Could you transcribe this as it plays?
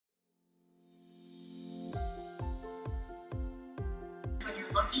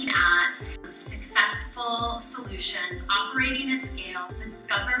looking at successful solutions operating at scale, the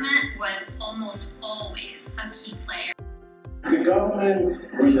government was almost always a key player. The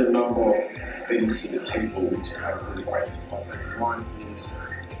government brings a number of things to the table which are really quite important. One is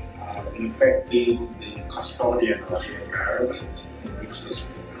in effect being the custodian of the environment in which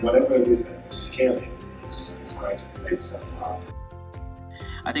this, whatever it is that we're scaling is going to play itself out.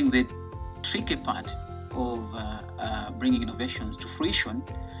 I think the tricky part of bringing innovations to fruition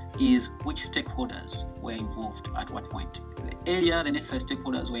is which stakeholders were involved at what point. The earlier the necessary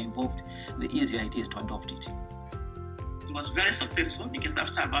stakeholders were involved, the easier it is to adopt it. It was very successful because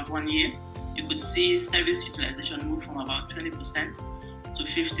after about 1 year, you could see service utilization move from about 20% to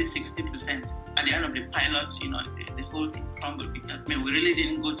 50-60%. At the end of the pilot, the whole thing crumbled because we really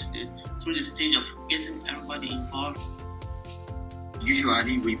didn't go through the stage of getting everybody involved.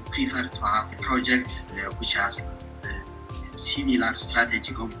 Usually, we prefer to have a project which has similar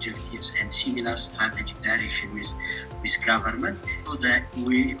strategic objectives and similar strategic direction with government, so that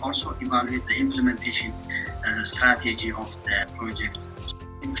we also evaluate the implementation strategy of the project.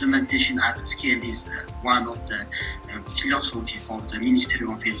 Implementation at scale is one of the philosophy for the Ministry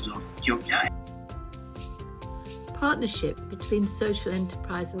of Health of Ethiopia. Partnership between social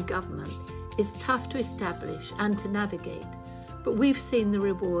enterprise and government is tough to establish and to navigate, but we've seen the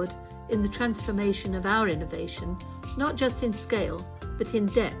reward in the transformation of our innovation, not just in scale, but in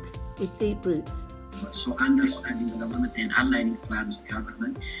depth with deep roots. So understanding the government and aligning plans with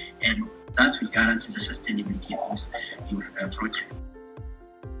government, and that will guarantee the sustainability of your project.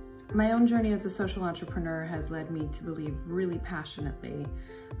 My own journey as a social entrepreneur has led me to believe really passionately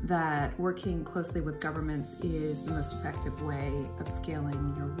that working closely with governments is the most effective way of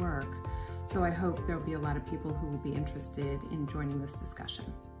scaling your work. So I hope there will be a lot of people who will be interested in joining this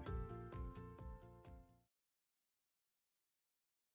discussion.